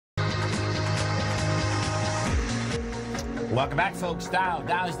Welcome back, folks.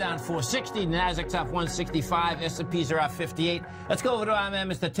 Dow's down 460, Nasdaq's up 165, S&Ps are up 58. Let's go over to our man,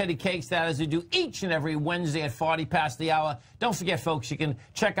 Mr. Teddy Kekstadt, as we do each and every Wednesday at 40 past the hour. Don't forget, folks, you can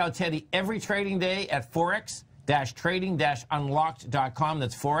check out Teddy every trading day at forex-trading-unlocked.com.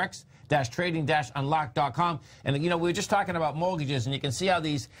 That's forex-trading-unlocked.com. And, you know, we were just talking about mortgages, and you can see how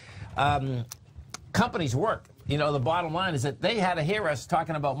these companies work. You know, the bottom line is that they had to hear us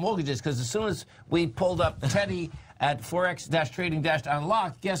talking about mortgages, because as soon as we pulled up Teddy at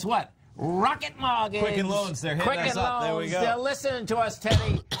forex-trading-unlocked, guess what? Rocket Mortgage. Quicken Loans, they're hitting us up. There we go. They're listening to us,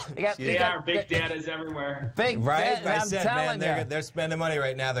 Teddy. They are. Big data's everywhere. Big right? data, I said, man, they're spending money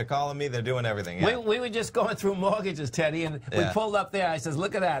right now. They're calling me. They're doing everything. Yeah. We were just going through mortgages, Teddy, and we pulled up there. I says,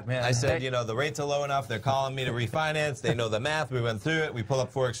 look at that, man. I said, you know, the rates are low enough. They're calling me to refinance. They know the math. We went through it. We pull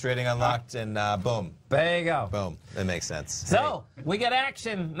up Forex Trading Unlocked, and boom. There you go. Boom. That makes sense. So, we get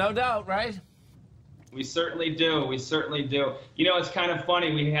action, no doubt, right? We certainly do. We certainly do. You know, it's kind of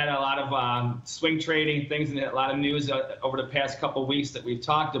funny. We had a lot of swing trading things and a lot of news over the past couple of weeks that we've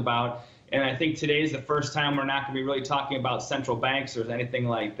talked about. And I think today is the first time we're not going to be really talking about central banks or anything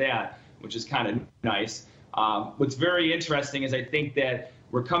like that, which is kind of nice. What's very interesting is I think that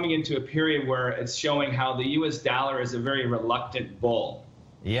we're coming into a period where it's showing how the U.S. dollar is a very reluctant bull.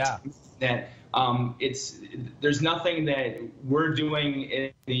 Yeah. That there's nothing that we're doing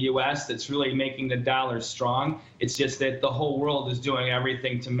in the U.S. that's really making the dollar strong. It's just that the whole world is doing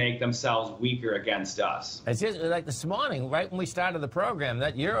everything to make themselves weaker against us. It's just like this morning, right when we started the program,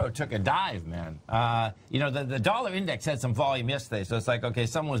 that euro took a dive, man. You know, the dollar index had some volume yesterday, so it's like, okay,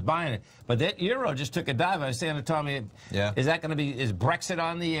 someone was buying it. But that euro just took a dive. I was saying to Tommy, is that going to be, is Brexit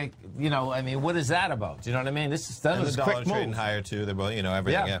on the, you know, I mean, what is that about? You know what I mean? That was a quick move. Trading higher, too. They're both, you know,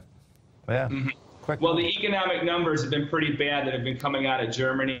 everything, Yeah. Well, the economic numbers have been pretty bad that have been coming out of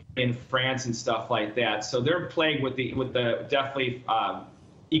Germany and France and stuff like that. So they're plagued with the definitely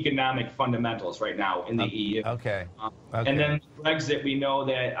economic fundamentals right now in the EU. Okay. And then Brexit, we know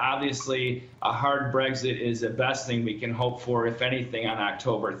that obviously a hard Brexit is the best thing we can hope for, if anything, on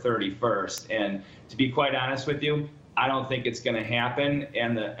October 31st. And to be quite honest with you, I don't think it's going to happen,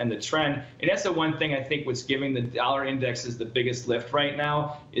 and the trend, and that's the one thing I think what's giving the dollar index is the biggest lift right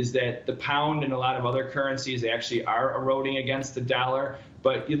now, is that the pound and a lot of other currencies actually are eroding against the dollar.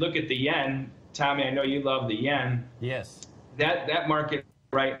 But you look at the yen, Tommy, I know you love the yen. Yes. That market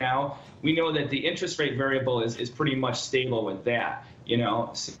right now, we know that the interest rate variable is pretty much stable with that. You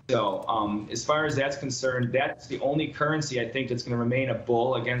know, so as far as that's concerned, that's the only currency I think that's going to remain a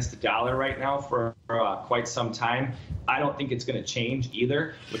bull against the dollar right now for quite some time. I don't think it's going to change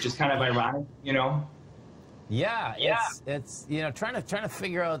either, which is kind of ironic, you know. Yeah, it's you know, trying to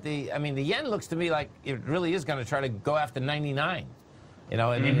figure out I mean, the yen looks to me like it really is going to try to go after 99. You know,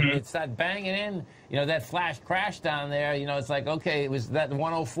 I mean, it's that banging in, you know, that flash crash down there, you know, it's like, okay, it was that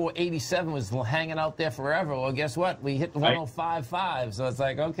 104.87 was hanging out there forever. Well, guess what? We hit the 105.5, so it's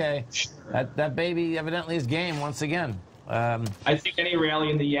like, okay, that baby evidently is game once again. I think any rally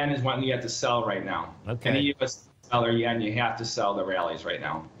in the yen is one you have to sell right now. Okay. Any U.S. dollar yen, you have to sell the rallies right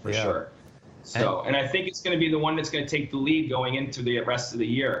now, for sure. So, and I think it's going to be the one that's going to take the lead going into the rest of the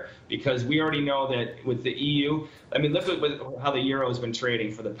year, because we already know that with the EU, I mean, look at how the euro has been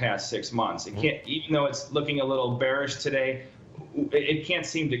trading for the past 6 months. It can't, even though it's looking a little bearish today, it can't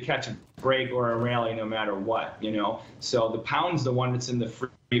seem to catch a break or a rally no matter what, you know. So the pound's the one that's in the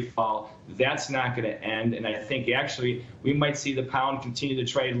free fall. That's not going to end, and I think actually we might see the pound continue to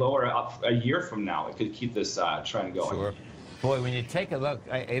trade lower up a year from now. It could keep this trend going. Sure. Boy, when you take a look,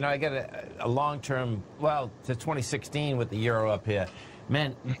 you know, I get a long-term, well, to 2016 with the euro up here.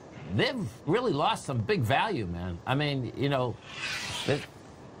 Man, they've really lost some big value, man. I mean, you know,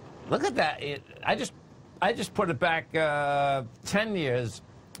 look at that. I just put it back 10 years,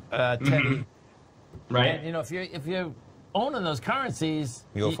 Teddy. Right. And, you know, if you're owning those currencies,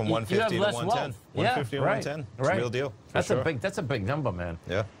 you go from 150 to 110. Wealth. 150 to 110. It's a real deal. That's a big number, man.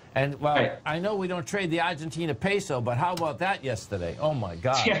 Yeah. And, well, I know we don't trade the Argentina peso, but how about that yesterday? Oh, my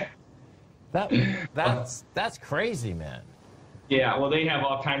God. Yeah. That's crazy, man. Yeah, well, they have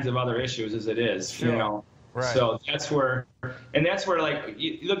all kinds of other issues as it is, you know. Right. So that's where, like,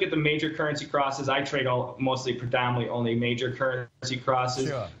 you look at the major currency crosses. I trade predominantly only major currency crosses.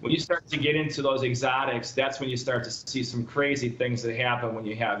 Sure. When you start to get into those exotics, that's when you start to see some crazy things that happen when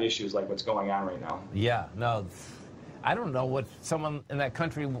you have issues like what's going on right now. Yeah, no. I don't know what someone in that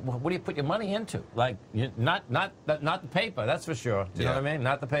country. What do you put your money into? Like, not the paper. That's for sure. Do you know what I mean?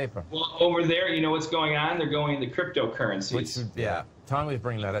 Not the paper. Well, over there, you know what's going on? They're going into cryptocurrencies. Which, yeah. Tom was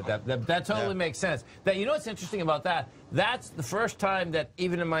bringing that up. That totally makes sense. That, you know what's interesting about that? That's the first time that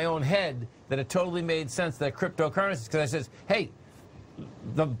even in my own head that it totally made sense that cryptocurrencies, because I says, hey,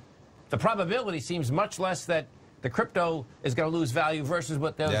 the probability seems much less that the crypto is going to lose value versus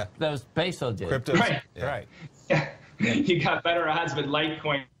what those peso did. Crypto, right? Right. Yeah. You got better odds with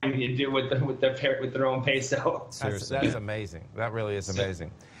Litecoin than you do with their own peso. That's amazing. That really is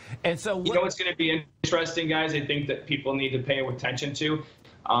amazing. And so, you know what's going to be interesting, guys? I think that people need to pay attention to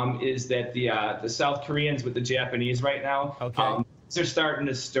is that the South Koreans with the Japanese right now. Okay. They're starting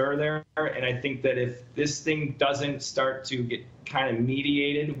to stir there, and I think that if this thing doesn't start to get kind of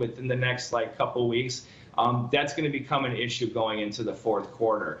mediated within the next couple weeks, that's going to become an issue going into the fourth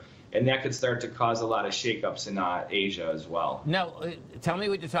quarter, and that could start to cause a lot of shakeups in Asia as well. Now, tell me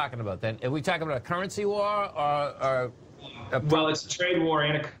what you're talking about. Then, are we talking about a currency war or? Well, it's a trade war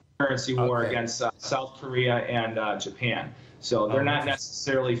and a currency war against South Korea and Japan. So they're not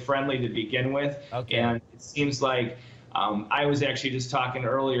necessarily friendly to begin with, and it seems like. I was actually just talking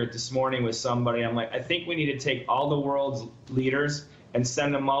earlier this morning with somebody. I'm like, I think we need to take all the world's leaders and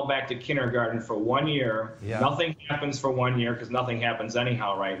send them all back to kindergarten for 1 year. Yeah. Nothing happens for 1 year because nothing happens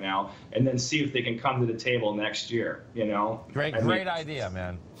anyhow right now, and then see if they can come to the table next year. You know, great idea,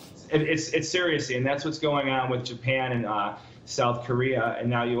 man. It's seriously, and that's what's going on with Japan and South Korea, and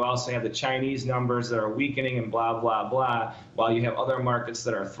now you also have the Chinese numbers that are weakening and blah, blah, blah, while you have other markets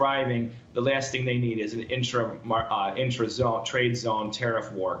that are thriving. The last thing they need is an intra-zone, trade zone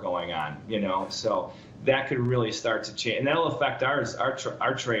tariff war going on, you know, so that could really start to change, and that'll affect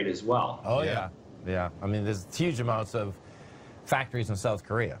our trade as well. Oh, yeah. I mean, there's huge amounts of factories in South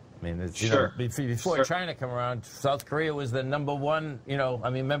Korea. I mean, it's, before China come around, South Korea was the #1, you know, I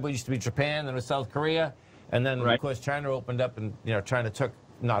mean, remember it used to be Japan, then it was South Korea. And then, of course, China opened up, and China took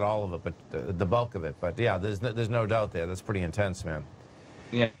not all of it, but the bulk of it. But yeah, there's no doubt there. That's pretty intense, man.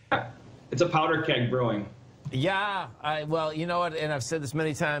 Yeah, it's a powder keg brewing. Yeah, well, you know what? And I've said this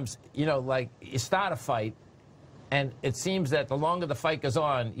many times. You know, like you start a fight, and it seems that the longer the fight goes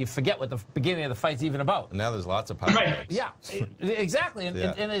on, you forget what the beginning of the fight's even about. And now there's lots of powder kegs. Yeah, exactly. And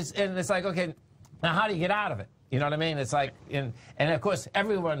it's like, okay, now how do you get out of it? You know what I mean? It's like, and of course,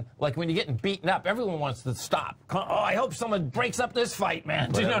 everyone, like when you're getting beaten up, everyone wants to stop. Oh, I hope someone breaks up this fight,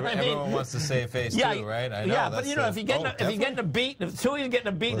 man. Do you know what I mean? Everyone wants to save face too, right? I know. Yeah, but you know, if you're getting a beat, if two of you getting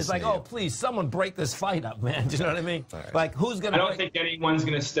a beat, it's like, oh, please, someone break this fight up, man. Do you know what I mean? Right. Like, who's gonna? I don't think anyone's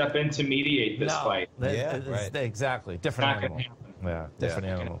gonna step in to mediate this fight. Exactly. Different animal. Yeah, different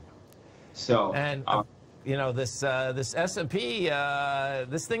animal. So and. You know, this S&P,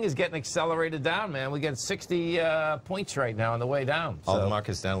 this thing is getting accelerated down, man. We get 60 points right now on the way down. All the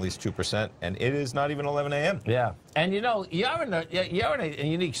market's down at least 2%, and it is not even 11 a.m. Yeah, and you know, you're in a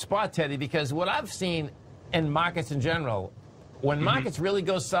unique spot, Teddy, because what I've seen in markets in general, when markets really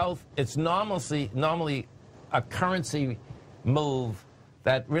go south, it's normally a currency move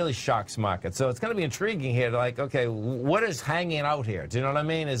that really shocks markets. So it's going to be intriguing here. Like, okay, what is hanging out here? Do you know what I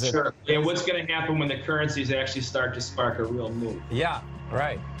mean? Is it? Sure. And what's going to happen when the currencies actually start to spark a real move? Yeah,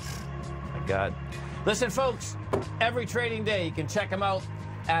 right. My God. Listen, folks, every trading day, you can check them out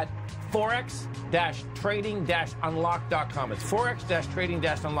at forex-trading-unlock.com. It's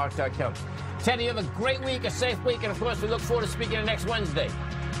forex-trading-unlock.com. Teddy, you have a great week, a safe week, and of course, we look forward to speaking to you next Wednesday.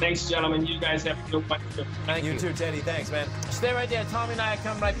 Thanks, gentlemen. You guys have a good one. Thank you. You too, Teddy. Thanks, man. Stay right there. Tommy and I are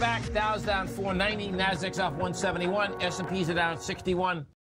coming right back. Dow's down 490. Nasdaq's off 171. S&P's are down 61.